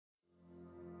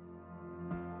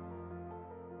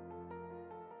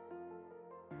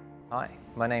Hi,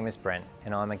 my name is Brent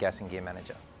and I'm a gas and gear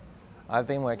manager. I've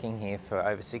been working here for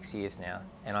over 6 years now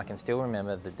and I can still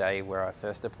remember the day where I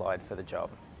first applied for the job.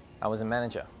 I was a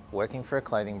manager working for a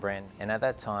clothing brand, and at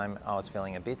that time I was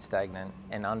feeling a bit stagnant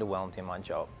and underwhelmed in my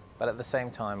job, but at the same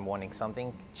time wanting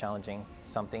something challenging,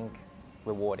 something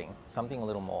rewarding, something a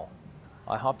little more.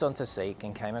 I hopped onto Seek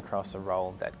and came across a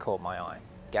role that caught my eye: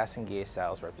 gas and gear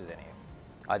sales representative.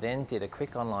 I then did a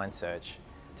quick online search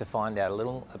to find out a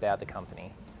little about the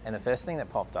company, and the first thing that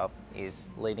popped up is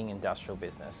leading industrial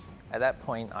business. At that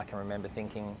point I can remember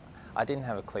thinking I didn't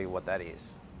have a clue what that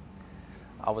is.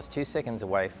 I was 2 seconds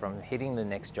away from hitting the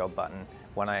next job button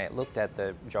when I looked at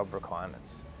the job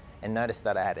requirements and noticed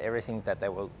that I had everything that they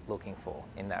were looking for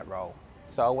in that role,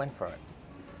 so I went for it.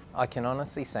 I can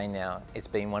honestly say now it's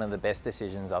been one of the best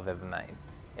decisions I've ever made.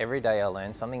 Every day I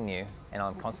learn something new and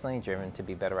I'm constantly driven to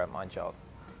be better at my job,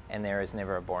 and there is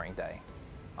never a boring day.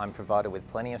 I'm provided with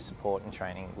plenty of support and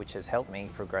training which has helped me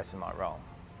progress in my role.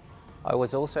 I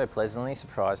was also pleasantly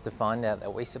surprised to find out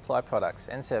that we supply products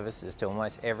and services to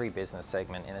almost every business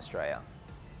segment in Australia,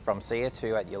 from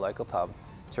CO2 at your local pub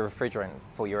to refrigerant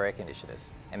for your air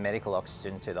conditioners and medical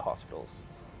oxygen to the hospitals.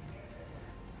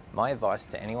 My advice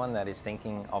to anyone that is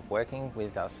thinking of working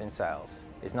with us in sales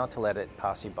is not to let it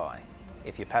pass you by.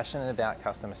 If you're passionate about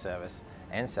customer service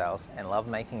and sales and love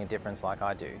making a difference like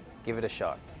I do, give it a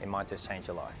shot. It might just change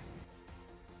your life.